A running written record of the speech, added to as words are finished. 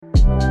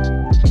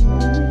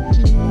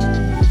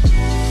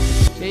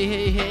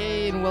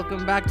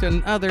welcome back to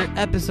another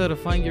episode of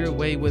Find Your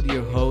Way with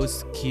your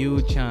host,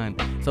 Q-chan.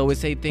 So we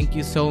say thank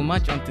you so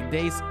much. On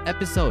today's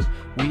episode,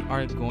 we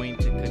are going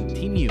to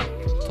continue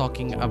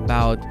talking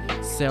about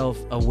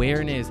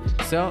self-awareness.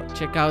 So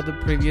check out the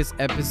previous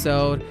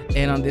episode,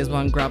 and on this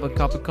one, grab a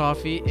cup of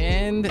coffee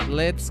and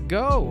let's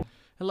go.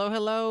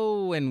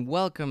 Hello, and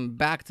welcome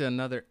back to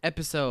another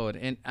episode.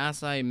 And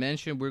as I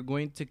mentioned, we're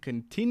going to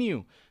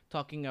continue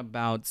talking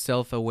about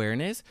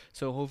self-awareness.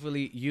 So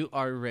hopefully you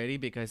are ready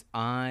because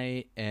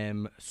I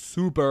am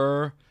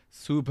super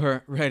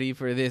ready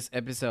for this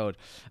episode.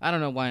 I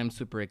don't know why I'm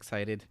super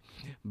excited,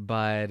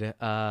 but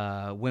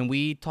when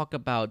we talk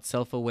about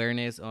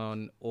self-awareness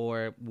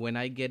or when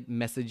I get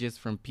messages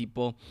from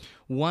people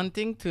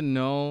wanting to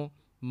know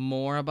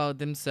more about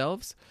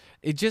themselves,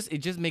 it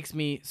just makes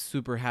me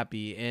super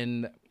happy.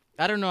 And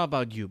I don't know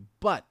about you,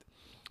 but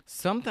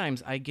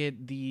sometimes I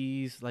get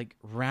these like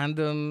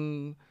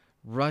random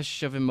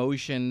rush of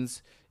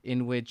emotions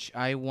in which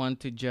I want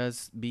to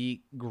just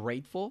be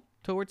grateful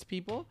towards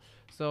people.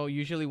 So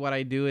usually what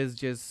I do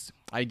is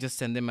I just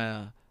send them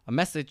a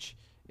message,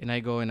 and I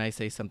go and I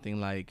say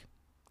something like,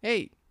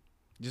 hey,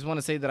 just want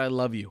to say that I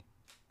love you.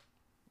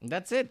 And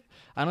that's it.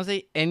 I don't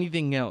say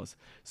anything else.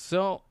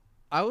 So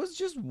I was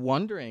just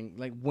wondering,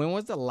 like, when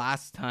was the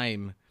last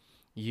time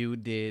you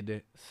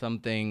did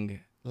something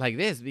like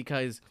this?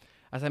 Because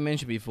as I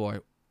mentioned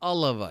before,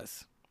 all of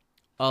us,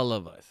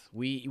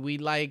 we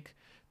like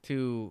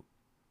to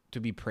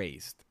be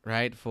praised,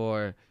 right?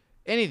 For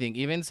anything,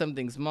 even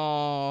something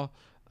small.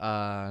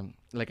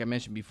 Like I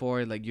mentioned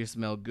before, like you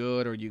smell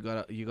good, or you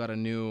got a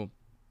new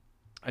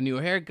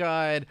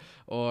haircut,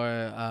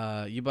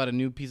 or you bought a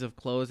new piece of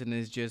clothes, and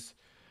they just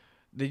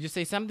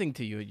say something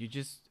to you. You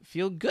just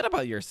feel good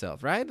about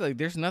yourself, right? Like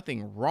there's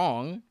nothing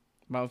wrong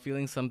about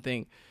feeling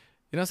something,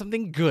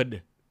 something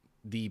good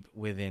deep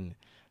within.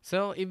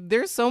 So if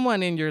there's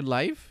someone in your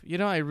life,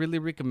 I really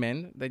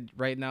recommend that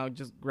right now,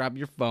 just grab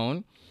your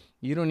phone.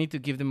 You don't need to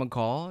give them a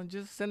call.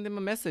 Just send them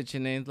a message,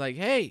 and then it's like,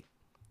 hey,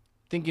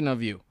 thinking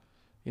of you,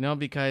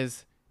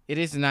 because it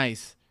is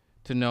nice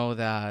to know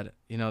that,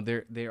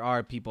 there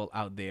are people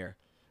out there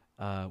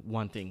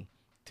wanting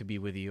to be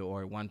with you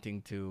or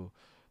wanting to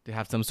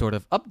have some sort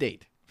of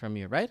update from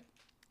you, right?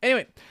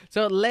 Anyway,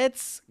 so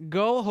let's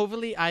go.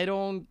 Hopefully I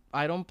don't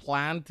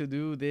plan to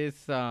do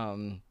this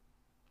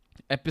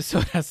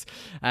episode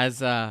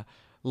as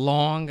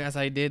long as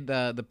I did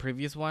the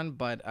previous one,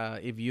 but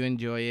if you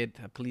enjoy it,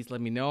 please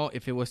let me know.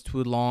 If it was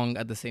too long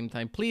at the same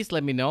time, please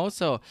let me know,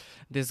 so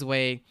this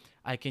way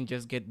I can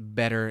just get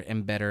better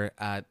and better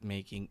at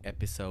making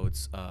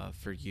episodes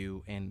for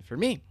you and for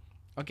me.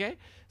 Okay,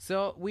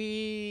 so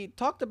we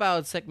talked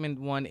about segment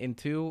 1 and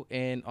 2,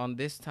 and on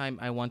this time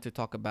I want to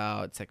talk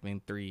about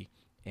segment 3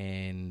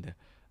 and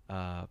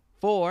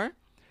 4.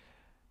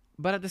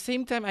 But at the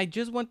same time, I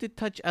just want to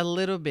touch a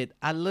little bit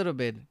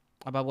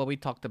about what we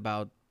talked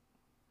about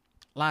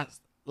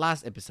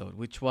last episode,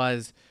 which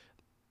was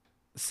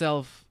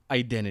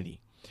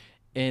self-identity.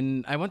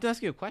 And I want to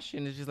ask you a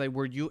question. It's just like,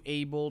 were you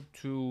able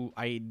to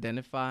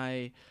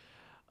identify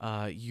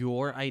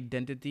your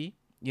identity?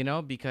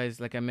 Because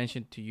like I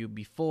mentioned to you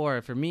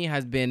before, for me, it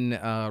has been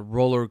a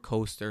roller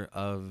coaster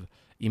of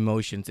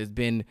emotions. It's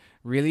been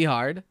really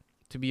hard,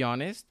 to be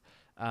honest.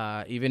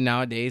 Even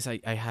nowadays,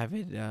 I have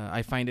it.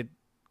 I find it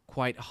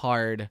quite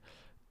hard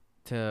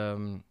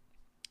to,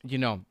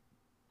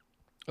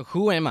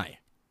 who am I?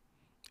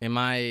 Am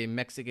I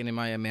Mexican? Am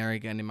I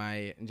American? Am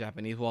I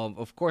Japanese? Well,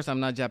 of course, I'm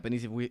not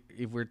Japanese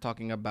if we're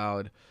talking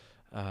about,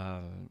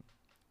 my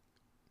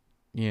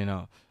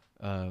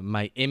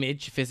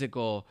image,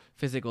 physical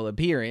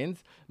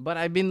appearance. But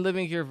I've been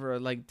living here for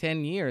like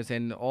 10 years,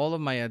 and all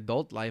of my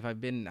adult life, I've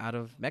been out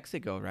of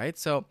Mexico, right?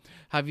 So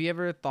have you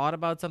ever thought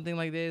about something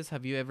like this?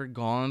 Have you ever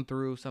gone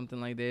through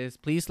something like this?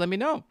 Please let me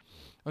know.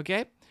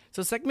 Okay?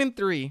 So segment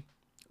 3,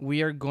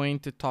 we are going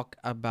to talk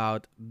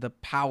about the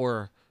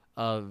power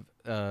of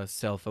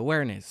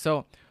self-awareness.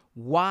 So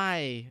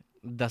why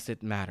does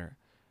it matter?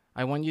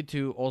 I want you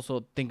to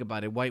also think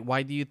about it.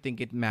 Why do you think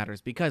it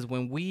matters? Because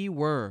when we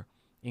were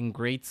in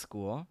grade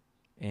school,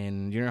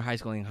 in junior high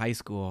school, in high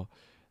school,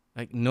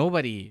 like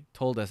nobody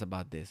told us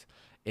about this.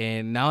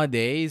 And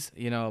nowadays,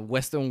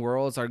 Western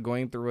worlds are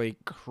going through a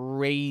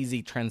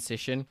crazy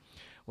transition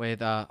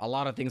with a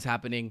lot of things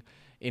happening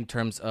in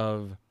terms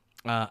of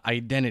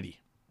identity,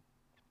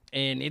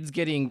 and it's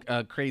getting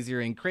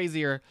crazier and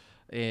crazier.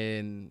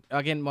 And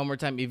again, one more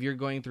time, if you're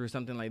going through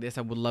something like this,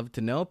 I would love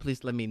to know.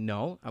 Please let me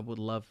know. I would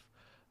love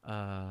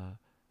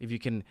if you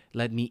can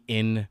let me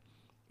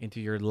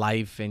into your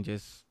life and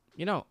just,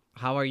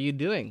 how are you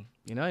doing?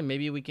 And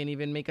maybe we can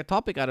even make a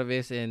topic out of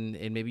this, and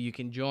maybe you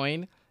can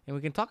join and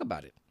we can talk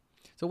about it.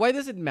 So why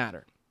does it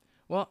matter?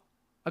 Well,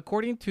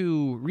 according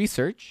to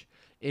research,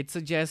 it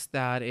suggests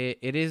that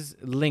it is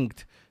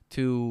linked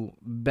to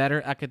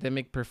better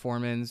academic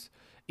performance,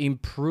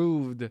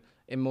 improved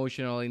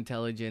emotional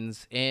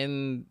intelligence,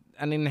 and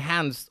an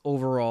enhanced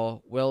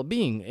overall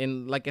well-being.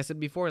 And like I said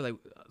before, like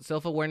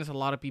self-awareness, a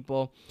lot of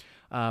people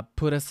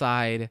put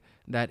aside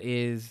that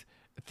is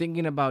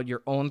thinking about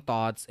your own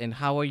thoughts and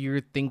how are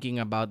you thinking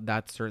about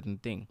that certain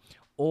thing,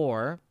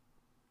 or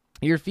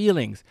your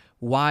feelings.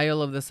 Why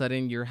all of a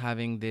sudden you're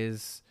having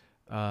this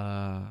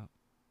uh,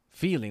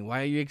 feeling?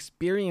 Why are you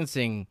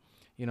experiencing,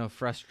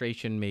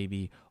 frustration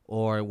maybe,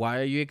 or why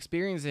are you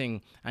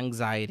experiencing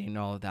anxiety and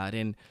all of that?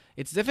 And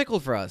it's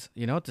difficult for us,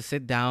 to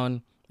sit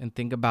down and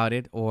think about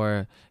it,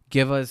 or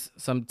give us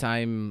some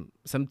time,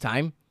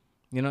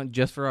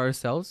 just for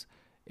ourselves.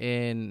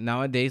 And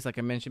nowadays, like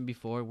I mentioned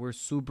before, we're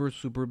super,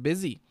 super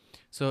busy.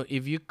 So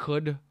if you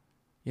could,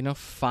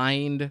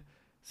 find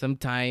some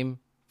time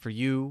for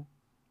you,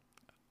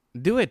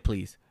 do it,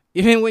 please.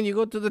 Even when you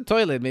go to the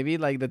toilet, maybe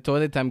like the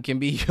toilet time can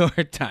be your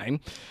time.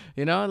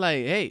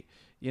 Like, hey,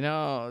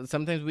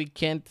 sometimes we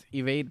can't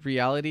evade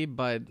reality,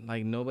 but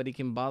like nobody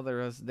can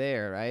bother us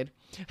there, right?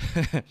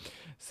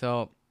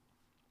 So,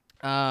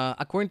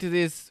 according to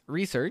this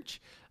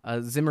research,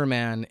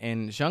 Zimmerman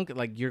and Shunk,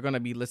 like you're gonna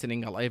be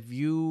listening. If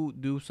you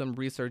do some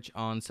research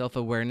on self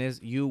awareness,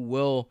 you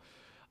will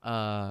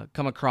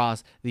come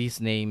across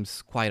these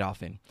names quite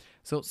often.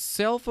 So,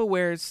 self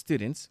aware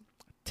students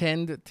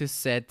tend to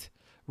set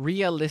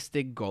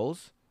realistic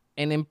goals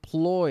and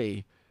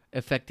employ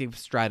effective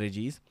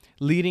strategies,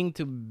 leading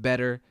to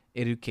better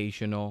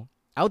educational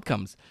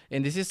outcomes.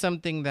 And this is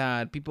something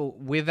that people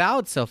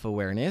without self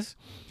awareness,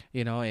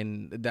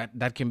 and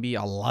that can be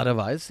a lot of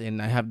us,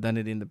 and I have done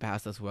it in the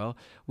past as well.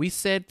 We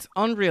set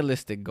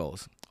unrealistic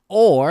goals,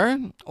 or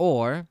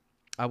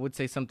I would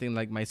say something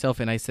like myself,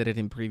 and I said it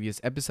in previous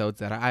episodes,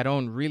 that I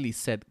don't really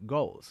set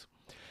goals.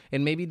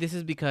 And maybe this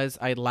is because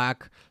I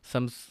lack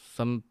some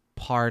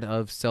part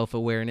of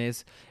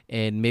self-awareness,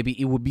 and maybe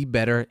it would be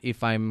better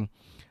if I'm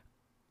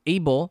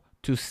able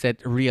to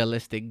set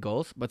realistic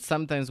goals. But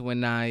sometimes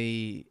when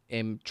I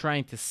am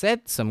trying to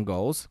set some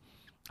goals,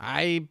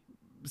 I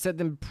set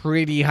them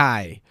pretty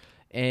high,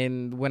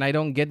 and when I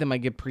don't get them, I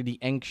get pretty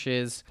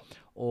anxious.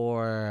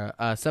 Or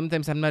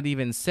sometimes I'm not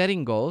even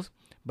setting goals,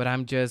 but I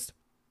just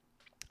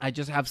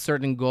have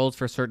certain goals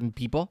for certain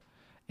people,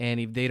 and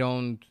if they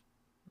don't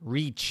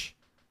reach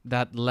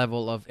that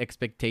level of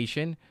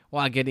expectation,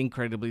 well, I get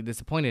incredibly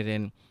disappointed,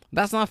 and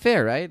that's not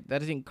fair, right?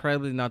 That is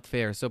incredibly not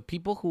fair. So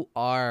people who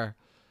are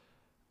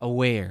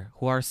aware,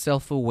 who are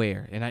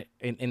self-aware,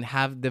 and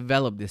have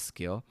developed this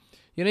skill,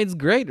 it's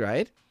great,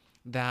 right?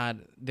 That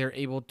they're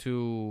able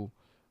to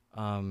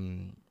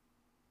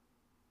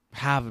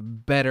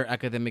have better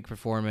academic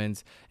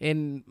performance,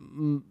 and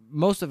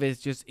most of it is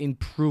just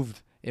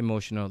improved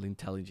emotional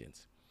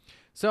intelligence.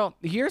 So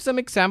here are some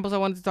examples. I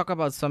wanted to talk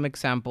about some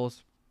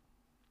examples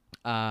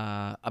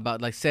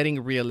about like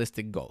setting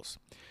realistic goals.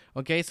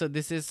 Okay, so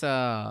this is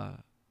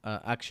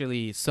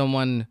actually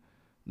someone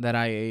that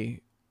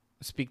I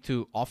speak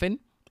to often,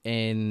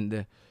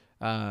 and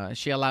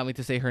she allowed me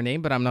to say her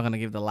name, but I'm not gonna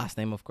give the last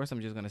name, of course.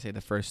 I'm just gonna say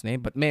the first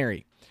name. But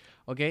Mary.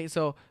 Okay,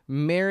 so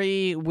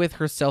Mary, with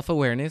her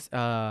self-awareness,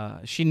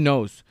 she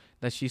knows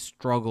that she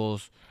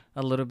struggles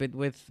a little bit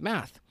with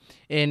math.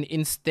 And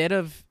instead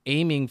of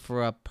aiming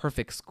for a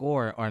perfect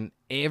score on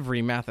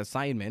every math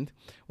assignment,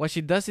 what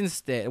she did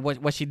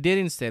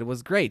instead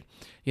was great.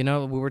 We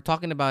were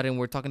talking about it, and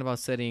we're talking about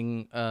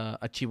setting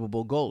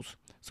achievable goals.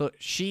 So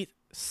she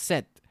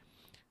set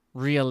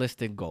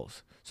realistic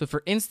goals. So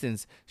for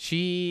instance,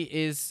 she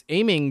is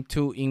aiming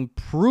to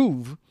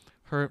improve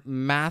her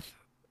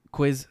math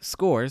quiz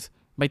scores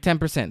by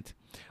 10%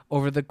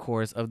 over the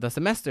course of the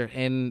semester.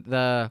 And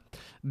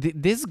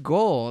this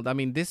goal, I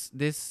mean,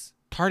 this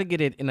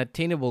targeted and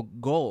attainable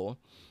goal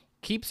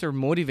keeps her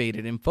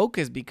motivated and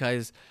focused,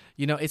 because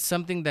it's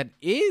something that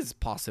is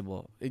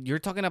possible. You're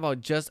talking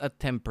about just a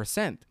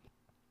 10%.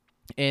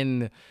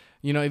 And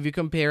if you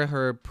compare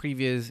her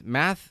previous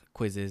math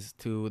quizzes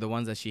to the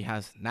ones that she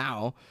has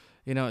now,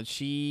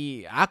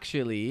 she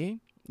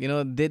actually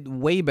did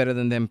way better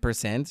than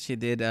 10%. She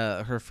did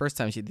her first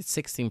time she did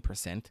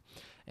 16%,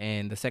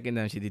 and the second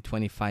time she did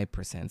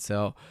 25%.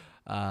 So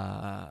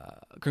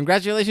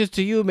congratulations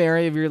to you,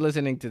 Mary, if you're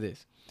listening to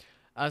this.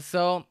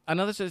 So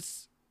another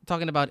is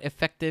talking about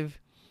effective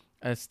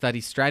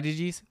study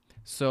strategies.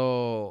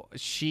 So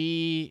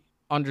she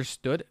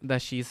understood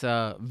that she's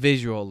a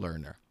visual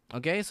learner.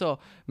 Okay, so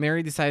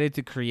Mary decided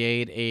to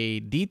create a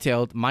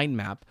detailed mind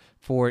map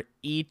for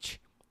each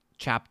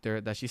chapter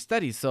that she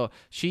studies. So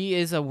she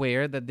is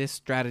aware that this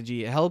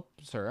strategy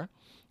helps her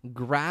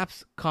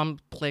grasp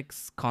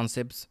complex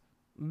concepts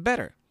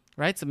better,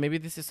 right? So maybe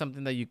this is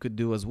something that you could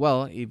do as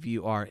well if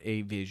you are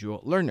a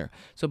visual learner.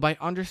 So by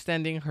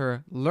understanding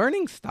her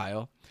learning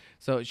style,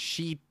 so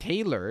she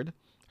tailored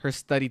her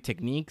study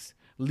techniques,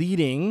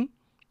 leading,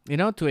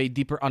 to a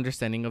deeper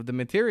understanding of the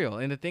material.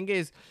 And the thing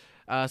is,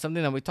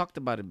 something that we talked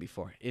about it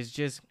before, is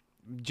just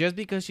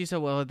because she's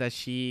aware that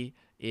she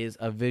is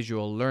a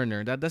visual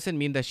learner, that doesn't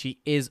mean that she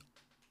is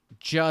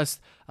just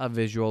a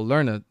visual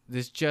learner.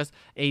 This is just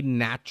a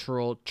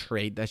natural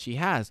trait that she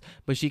has,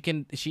 but she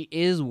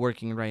is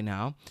working right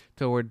now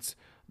towards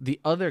the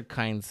other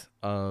kinds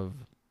of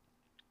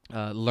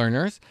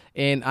learners.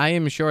 And I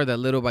am sure that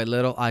little by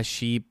little, as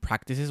she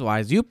practices, or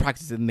as you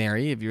practice it,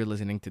 Mary, if you're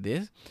listening to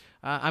this,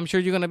 I'm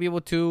sure you're going to be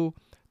able to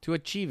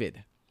achieve it.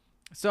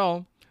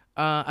 So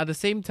at the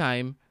same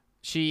time,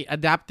 she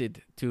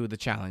adapted to the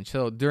challenge.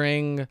 So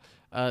during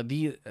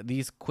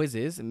these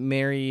quizzes,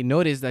 Mary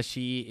noticed that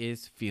she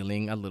is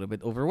feeling a little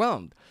bit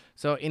overwhelmed.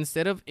 So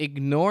instead of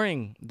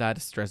ignoring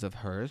that stress of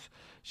hers,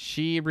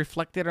 she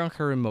reflected on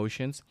her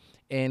emotions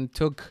and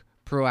took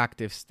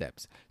proactive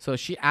steps. So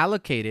she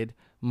allocated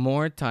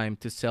more time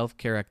to self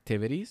care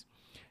activities.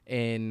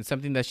 And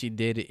something that she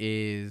did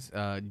is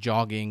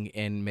jogging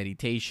and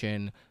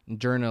meditation,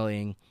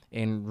 journaling,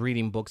 and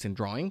reading books and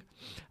drawing.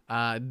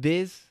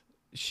 This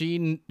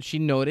she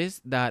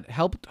noticed that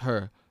helped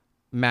her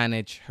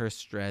manage her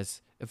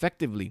stress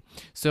effectively.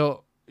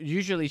 So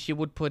usually she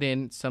would put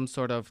in some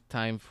sort of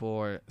time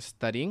for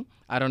studying.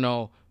 I don't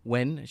know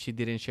when, she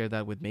didn't share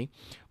that with me,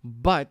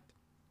 but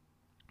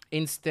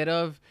instead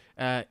of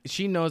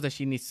she knows that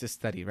she needs to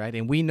study, right?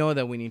 And we know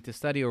that we need to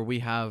study, or we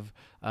have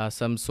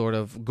some sort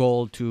of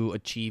goal to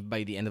achieve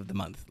by the end of the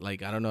month.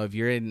 Like, I don't know if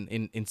you're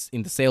in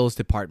the sales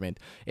department,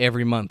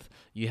 every month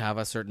you have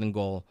a certain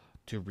goal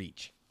to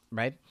reach,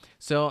 right?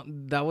 So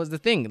that was the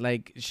thing.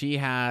 Like, she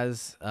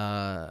has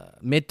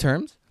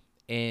midterms,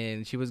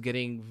 and she was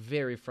getting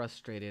very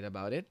frustrated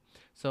about it.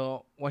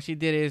 So what she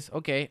did is,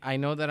 okay, I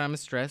know that I'm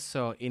stressed,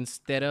 so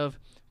instead of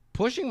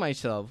pushing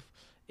myself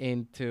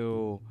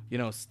into,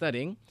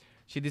 studying,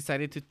 she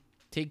decided to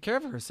take care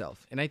of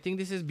herself. And I think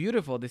this is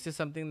beautiful. This is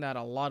something that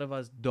a lot of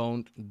us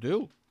don't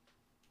do.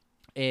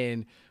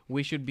 And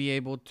we should be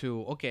able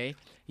to, okay,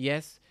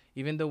 yes,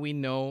 even though we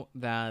know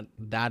that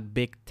that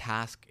big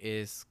task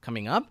is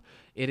coming up,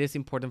 it is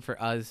important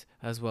for us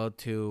as well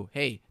to,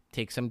 hey,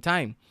 take some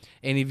time.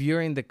 And if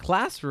you're in the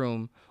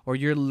classroom, or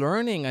you're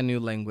learning a new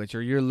language,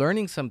 or you're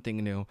learning something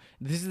new,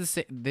 this is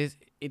this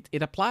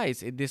it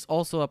applies. This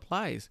also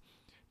applies.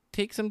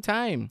 Take some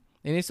time,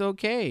 and it's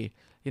okay,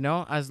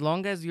 as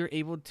long as you're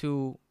able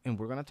to. And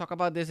we're going to talk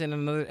about this in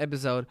another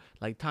episode,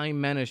 like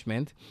time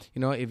management.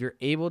 If you're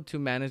able to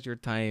manage your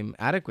time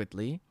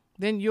adequately,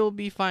 then you'll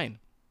be fine.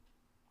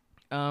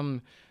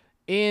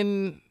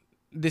 In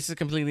This is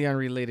completely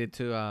unrelated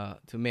to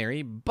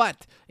Mary,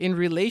 but in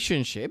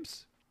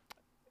relationships,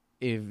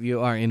 if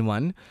you are in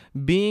one,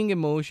 being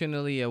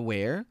emotionally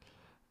aware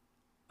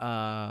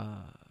uh,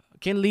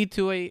 can lead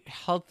to a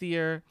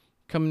healthier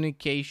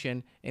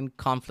communication and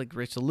conflict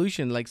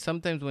resolution. Like,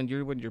 sometimes when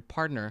you're with your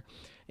partner,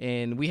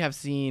 and we have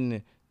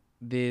seen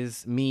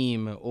this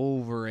meme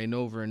over and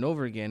over and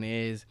over again,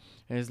 is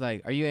it's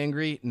like, are you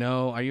angry?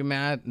 No. Are you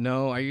mad?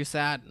 No. Are you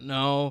sad?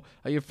 No.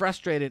 Are you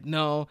frustrated?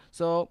 No.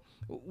 So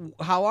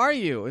how are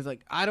you? It's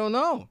like, I don't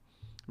know,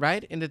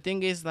 right? And the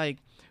thing is, like,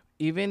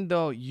 even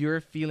though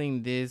you're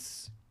feeling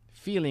this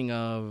feeling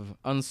of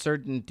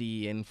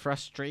uncertainty and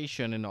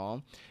frustration and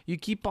all, you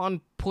keep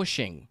on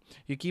pushing.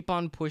 You keep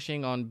on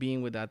pushing on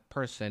being with that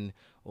person,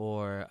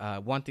 or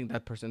wanting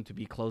that person to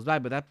be close by,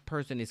 but that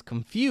person is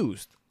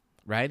confused,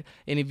 right?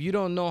 And if you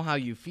don't know how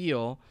you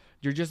feel,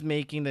 you're just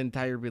making the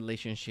entire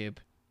relationship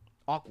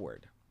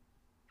awkward.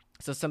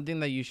 So something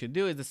that you should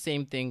do is the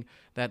same thing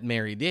that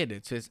Mary did.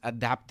 It's just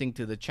adapting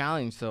to the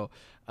challenge. So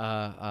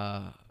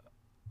a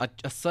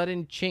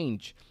sudden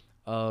change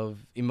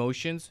of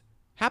emotions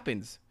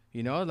happens,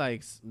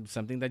 like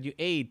something that you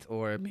ate,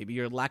 or maybe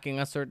you're lacking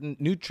a certain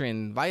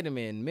nutrient,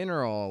 vitamin,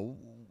 mineral,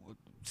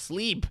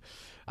 sleep,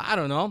 I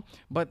don't know,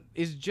 but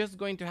it's just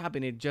going to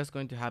happen. It's just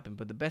going to happen.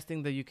 But the best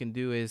thing that you can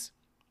do is,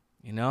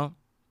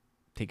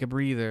 take a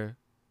breather,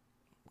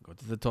 go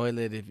to the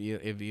toilet.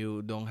 If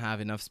you don't have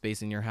enough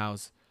space in your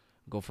house,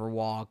 go for a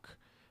walk,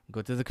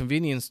 go to the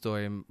convenience store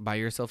and buy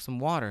yourself some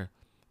water.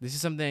 This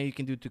is something that you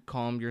can do to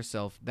calm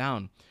yourself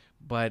down.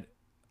 But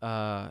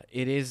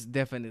it is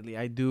definitely,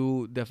 I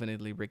do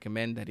definitely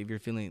recommend that if you're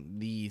feeling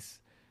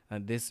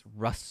this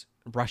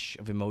rush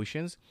of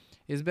emotions,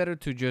 it's better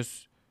to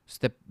just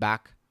step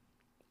back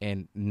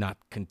and not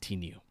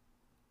continue.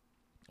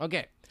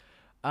 Okay.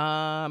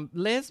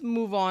 Let's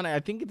move on. I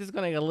think this is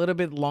gonna get a little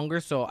bit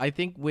longer, so I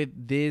think with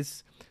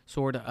this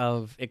sort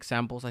of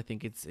examples, I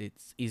think it's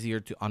easier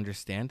to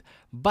understand.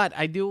 But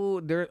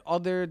there are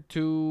other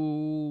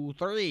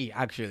three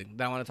actually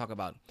that I want to talk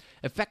about.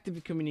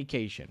 Effective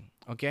communication.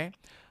 Okay.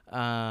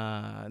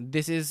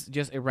 This is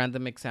just a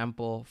random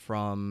example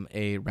from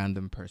a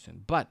random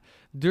person, but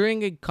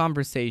during a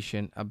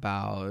conversation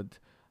about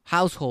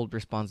household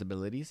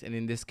responsibilities, and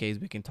in this case,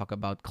 we can talk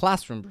about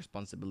classroom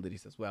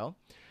responsibilities as well.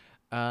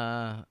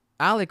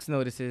 Alex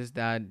notices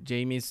that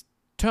Jamie's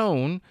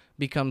tone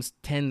becomes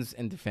tense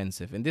and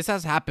defensive. And this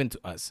has happened to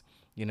us,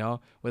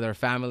 with our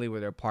family,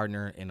 with our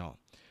partner, and all.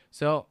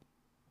 So,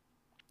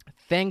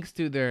 thanks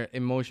to their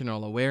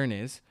emotional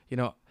awareness,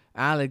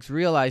 Alex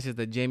realizes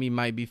that Jamie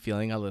might be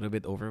feeling a little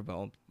bit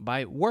overwhelmed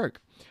by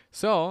work.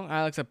 So,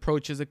 Alex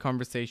approaches the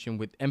conversation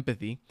with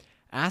empathy,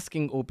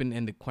 asking open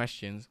ended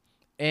questions,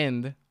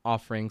 and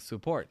offering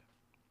support,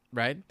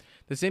 right?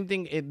 The same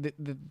thing,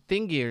 the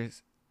thing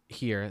is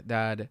here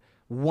that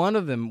one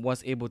of them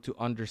was able to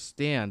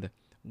understand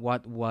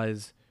what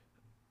was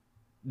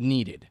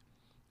needed,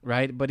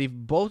 right? But if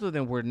both of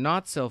them were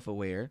not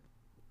self-aware,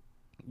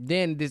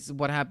 then this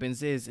what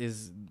happens is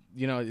it's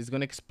going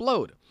to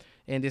explode.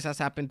 And this has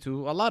happened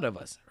to a lot of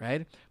us,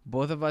 right?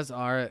 Both of us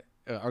are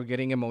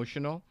getting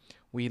emotional.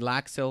 We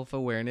lack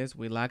self-awareness,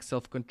 we lack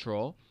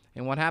self-control,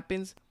 and what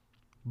happens?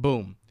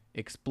 Boom,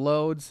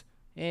 explodes,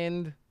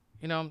 and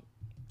you know,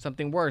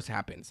 something worse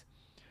happens.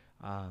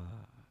 Uh,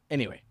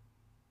 anyway,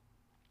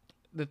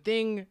 the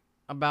thing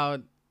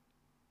about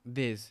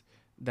this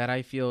that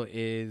I feel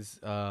is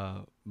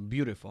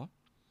beautiful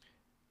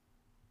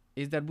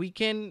is that we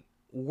can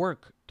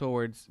work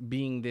towards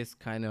being this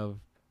kind of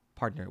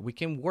partner. We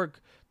can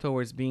work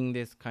towards being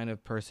this kind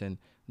of person,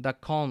 the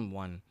calm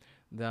one,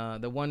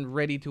 the one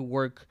ready to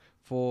work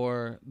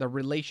for the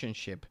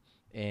relationship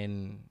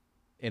and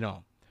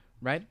all,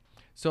 right?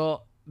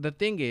 So the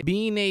thing is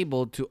being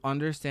able to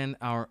understand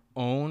our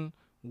own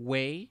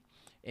way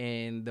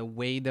and the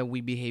way that we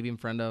behave in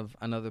front of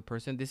another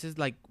person. This is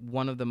like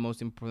one of the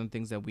most important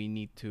things that we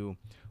need to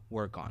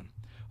work on.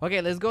 Okay,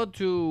 let's go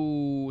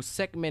to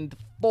segment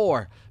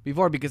four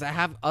before because I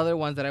have other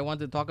ones that I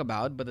want to talk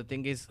about, but the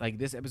thing is, like,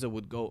 this episode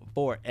would go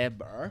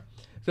forever.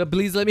 So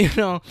please let me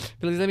know.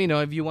 Please let me know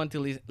if you want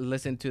to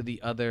listen to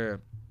the other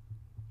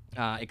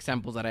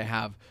examples that I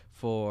have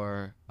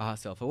for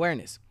self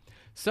awareness.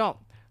 So,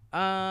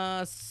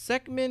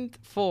 segment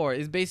four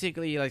is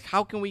basically like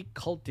how can we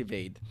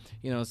cultivate,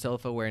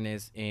 self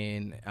awareness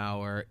in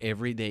our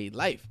everyday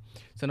life.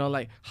 So,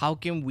 like how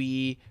can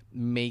we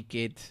make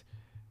it?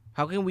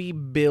 How can we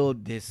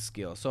build this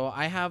skill? So,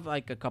 I have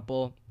like a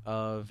couple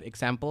of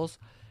examples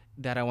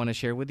that I want to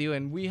share with you,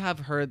 and we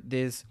have heard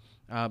this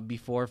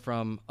before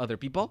from other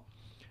people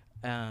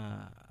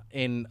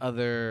in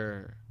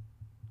other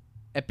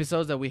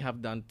episodes that we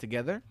have done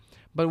together.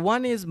 But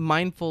one is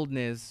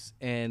mindfulness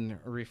and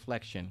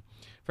reflection.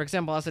 For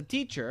example, as a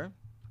teacher,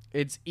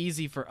 it's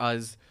easy for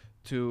us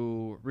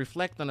to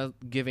reflect on a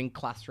given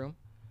classroom,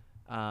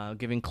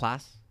 given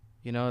class.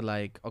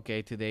 Like,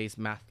 okay, today's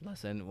math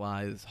lesson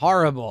was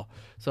horrible.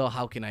 So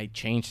how can I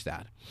change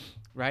that?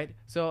 Right?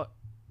 So,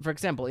 for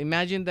example,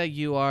 imagine that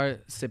you are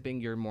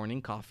sipping your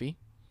morning coffee,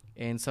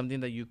 and something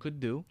that you could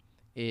do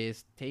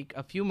is take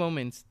a few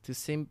moments to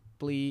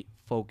simply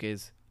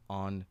focus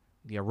on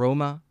the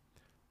aroma,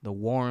 the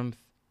warmth,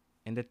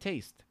 and the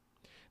taste.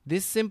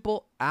 This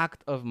simple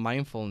act of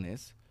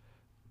mindfulness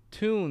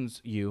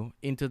tunes you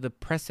into the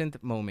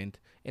present moment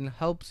and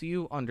helps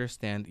you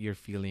understand your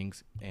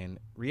feelings and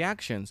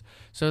reactions.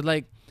 So,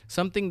 like,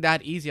 something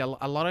that easy. A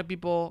lot of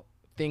people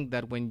think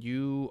that when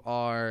you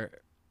are,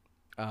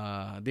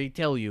 they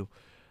tell you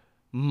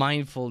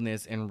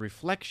mindfulness and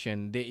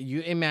reflection,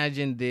 you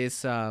imagine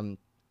this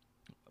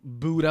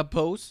Buddha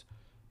pose,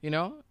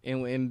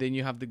 and then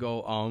you have to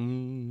go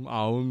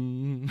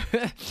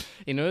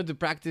in order to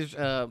practice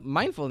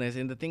mindfulness.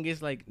 And the thing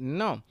is, like,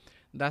 no,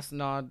 that's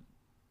not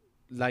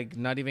like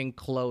not even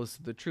close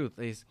to the truth.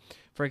 Is,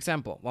 for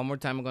example, one more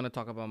time I'm going to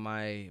talk about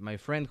my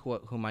friend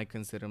whom I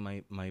consider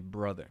my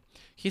brother.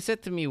 He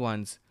said to me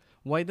once,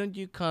 why don't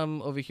you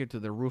come over here to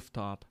the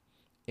rooftop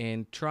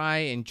and try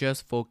and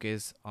just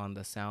focus on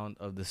the sound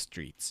of the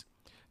streets?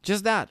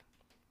 Just that.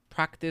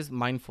 Practice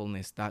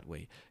mindfulness that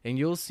way, and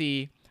you'll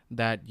see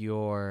that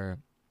your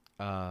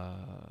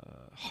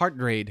heart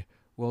rate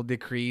will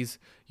decrease.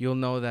 You'll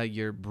know that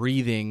your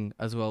breathing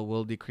as well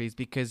will decrease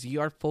because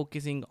you are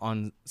focusing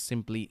on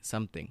simply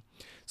something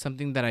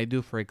that I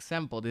do. For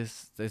example,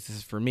 this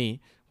is for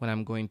me when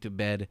I'm going to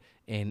bed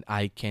and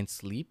I can't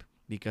sleep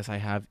because I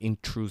have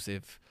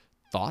intrusive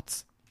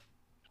thoughts.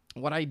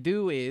 What I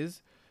do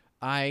is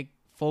I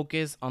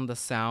focus on the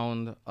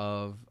sound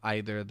of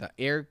either the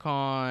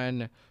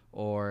aircon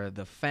or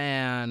the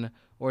fan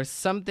or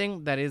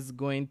something that is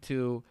going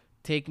to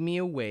take me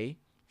away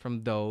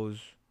from those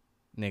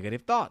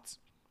negative thoughts,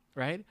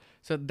 right?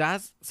 So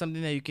that's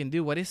something that you can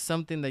do. What is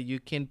something that you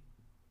can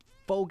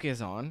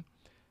focus on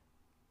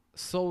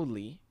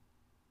solely,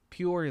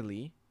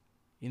 purely,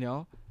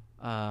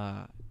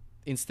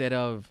 instead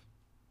of,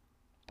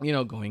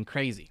 going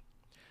crazy?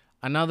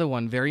 Another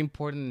one, very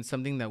important, and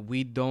something that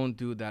we don't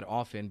do that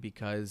often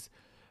because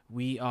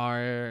we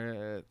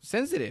are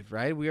sensitive,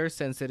 right? We are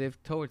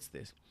sensitive towards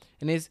this.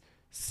 And it's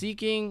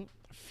seeking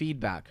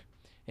feedback.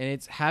 And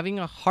it's having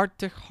a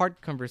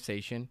heart-to-heart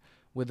conversation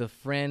with a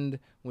friend,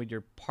 with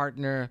your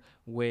partner,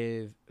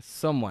 with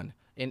someone,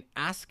 and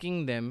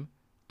asking them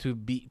to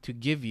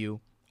give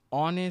you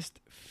honest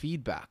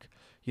feedback.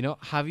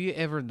 Have you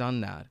ever done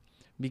that?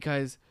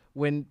 Because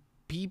when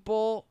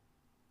people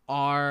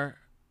are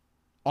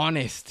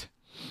honest,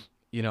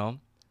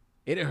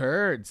 it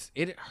hurts.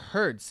 It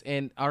hurts.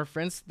 And our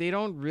friends, they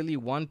don't really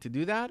want to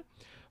do that.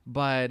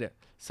 But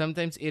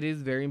sometimes it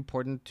is very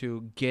important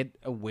to get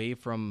away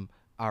from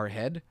our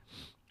head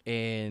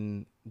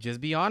and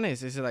just be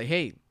honest. It's like,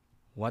 hey,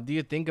 what do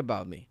you think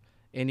about me?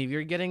 And if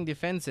you're getting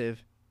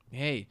defensive,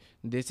 hey,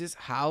 this is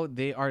how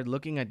they are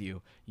looking at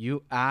you.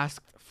 You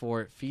asked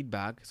for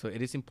feedback, so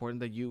it is important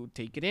that you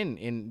take it in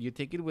and you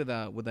take it with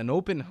an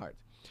open heart,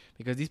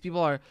 because these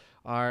people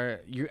are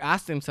you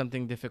ask them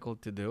something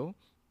difficult to do,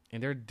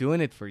 and they're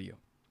doing it for you.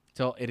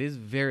 So it is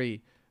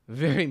very,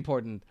 very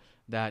important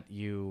that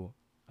you,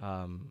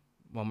 one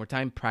more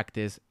time,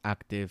 practice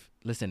active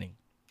listening.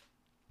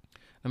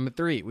 Number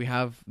 3, we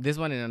have this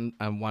one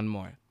and one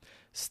more.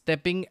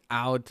 Stepping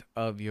out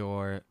of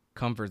your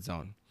comfort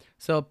zone.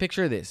 So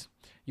picture this.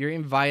 You're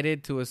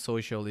invited to a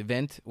social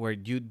event where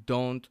you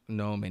don't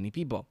know many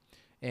people.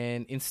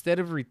 And instead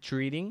of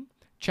retreating,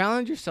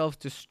 challenge yourself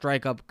to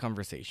strike up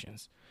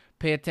conversations.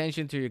 Pay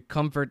attention to your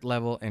comfort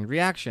level and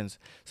reactions.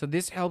 So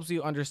this helps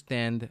you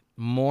understand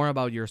more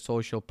about your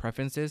social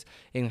preferences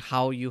and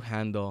how you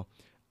handle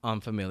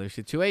unfamiliar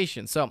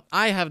situations. So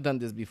I have done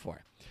this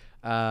before.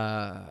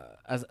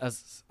 As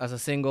a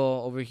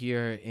single over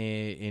here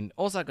in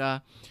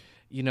Osaka,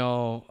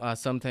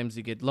 sometimes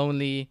you get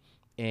lonely,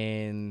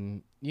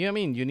 and you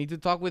need to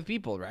talk with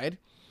people, right?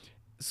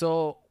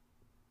 So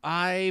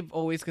I've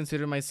always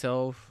considered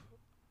myself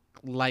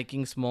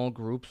liking small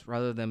groups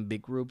rather than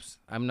big groups.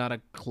 I'm not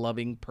a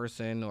clubbing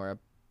person or a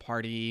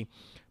party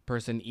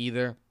person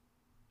either.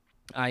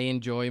 I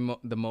enjoy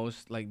the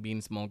most like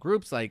being small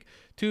groups, like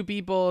 2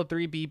 people,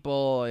 3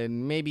 people,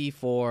 and maybe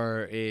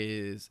 4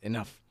 is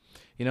enough.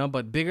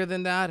 But bigger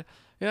than that,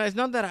 it's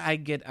not that I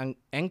get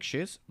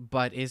anxious,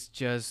 but it's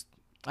just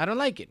I don't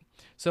like it.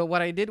 So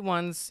what I did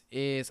once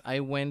is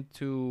I went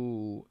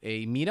to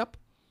a meetup,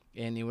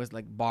 and it was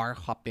like bar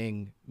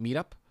hopping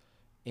meetup,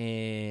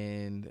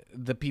 and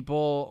the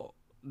people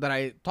that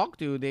I talked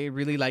to, they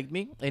really liked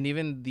me, and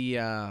even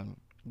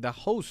the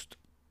host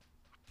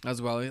as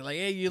well. He's like,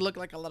 hey, you look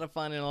like a lot of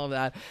fun and all of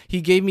that.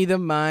 He gave me the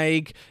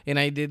mic, and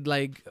I did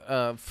like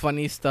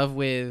funny stuff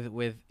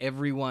with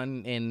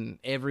everyone, and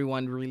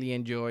everyone really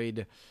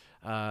enjoyed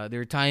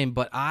their time.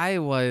 But I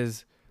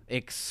was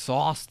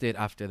exhausted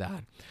after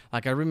that.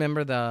 Like, I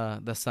remember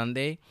the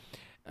Sunday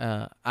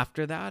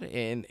after that,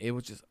 and it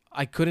was just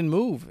I couldn't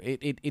move.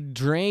 It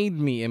drained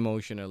me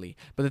emotionally.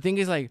 But the thing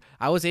is, like,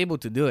 I was able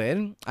to do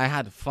it. I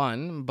had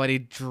fun, but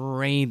it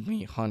drained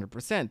me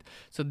 100%.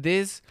 So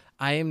this,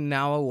 I am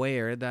now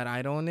aware that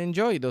I don't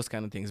enjoy those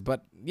kind of things.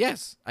 But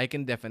yes, I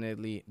can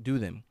definitely do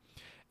them.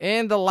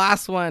 And the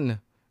last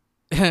one,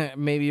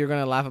 maybe you're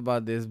going to laugh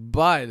about this,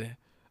 but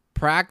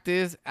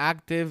practice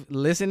active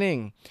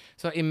listening.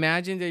 So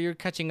imagine that you're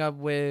catching up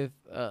with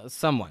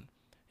someone,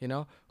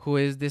 who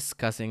is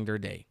discussing their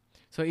day.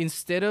 So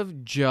instead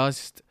of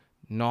just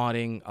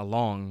nodding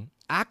along,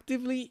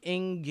 actively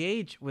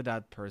engage with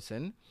that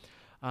person,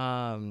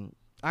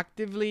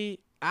 actively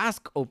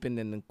ask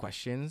open-ended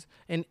questions,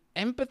 and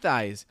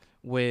empathize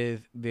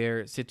with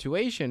their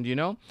situation.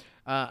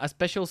 A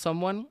special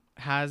someone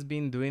has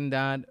been doing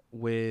that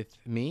with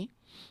me,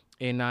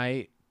 and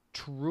I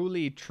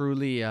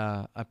truly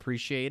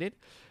appreciate it,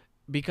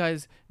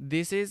 because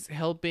this is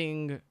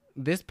helping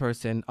this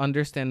person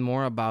understand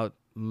more about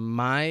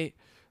my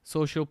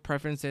social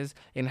preferences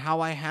and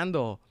how I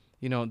handle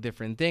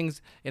different things.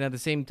 And at the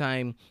same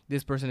time,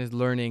 this person is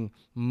learning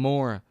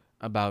more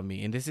about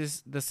me. And this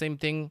is the same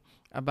thing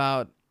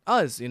about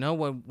us.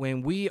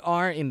 When we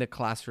are in the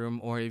classroom,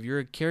 or if you're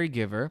a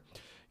caregiver,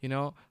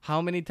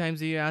 how many times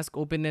do you ask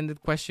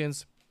open-ended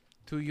questions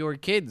to your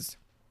kids?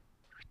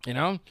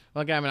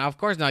 Okay, I mean, of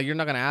course, now you're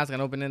not going to ask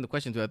an open-ended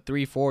question to a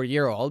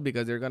 3-4-year-old,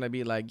 because they're going to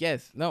be like,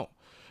 yes, no.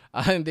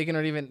 They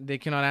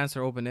cannot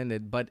answer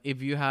open-ended. But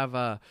if you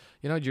have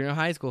junior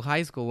high school,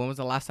 when was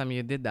the last time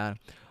you did that?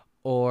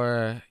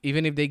 Or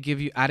even if they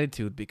give you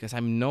attitude, because I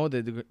know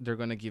that they're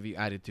going to give you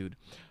attitude.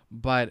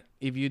 But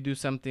if you do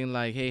something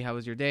like, hey, how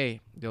was your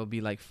day? They'll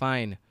be like,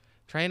 fine.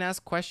 Try and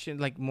ask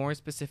questions, like more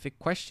specific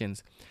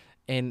questions,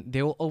 and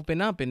they will open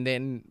up. And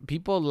then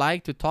people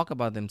like to talk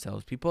about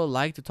themselves. People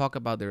like to talk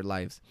about their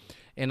lives.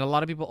 And a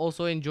lot of people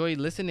also enjoy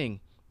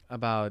listening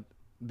about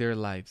their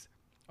lives.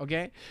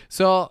 Okay,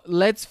 so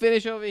let's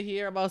finish over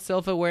here about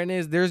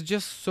self-awareness. There's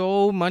just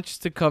so much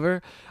to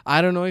cover.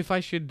 I don't know if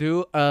I should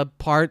do a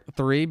part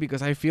 3,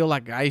 because I feel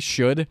like I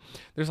should.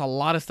 There's a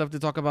lot of stuff to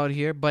talk about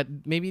here, but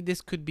maybe this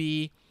could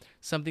be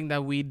something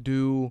that we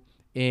do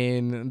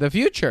in the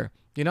future,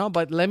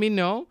 but let me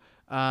know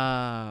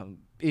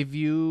if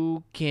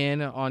you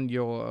can on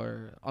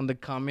the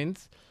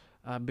comments.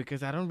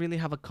 Because I don't really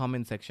have a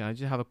comment section. I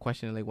just have a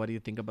question like, what do you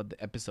think about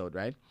the episode,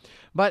 right?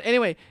 But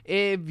anyway,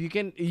 if you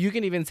can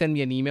even send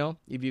me an email.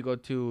 If you go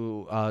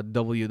to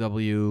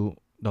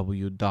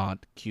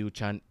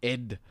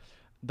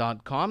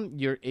www.qchaned.com,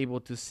 you're able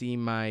to see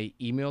my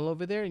email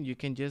over there, and you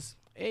can just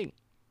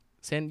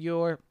send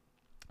your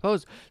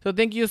post. So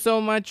thank you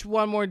so much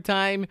one more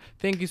time.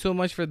 Thank you so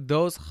much for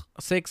those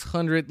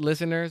 600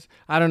 listeners.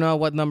 I don't know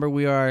what number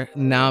we are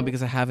now,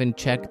 because I haven't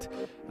checked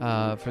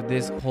for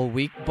this whole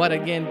week. But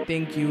again,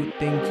 thank you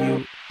so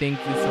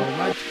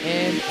much,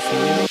 and see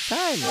you next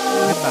time.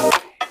 Goodbye.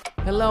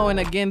 Hello, and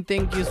again,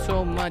 thank you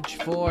so much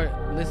for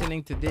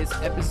listening to this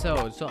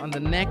episode. So on the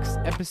next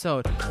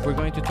episode, we're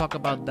going to talk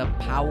about the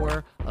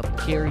power of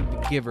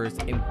caregivers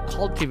in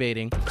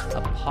cultivating a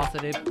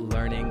positive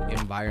learning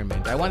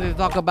environment. I wanted to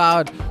talk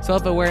about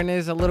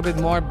self-awareness a little bit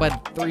more,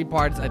 but 3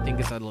 parts I think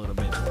is a little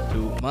bit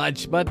too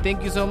much. But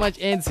thank you so much,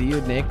 and see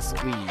you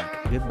next week.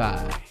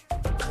 Goodbye.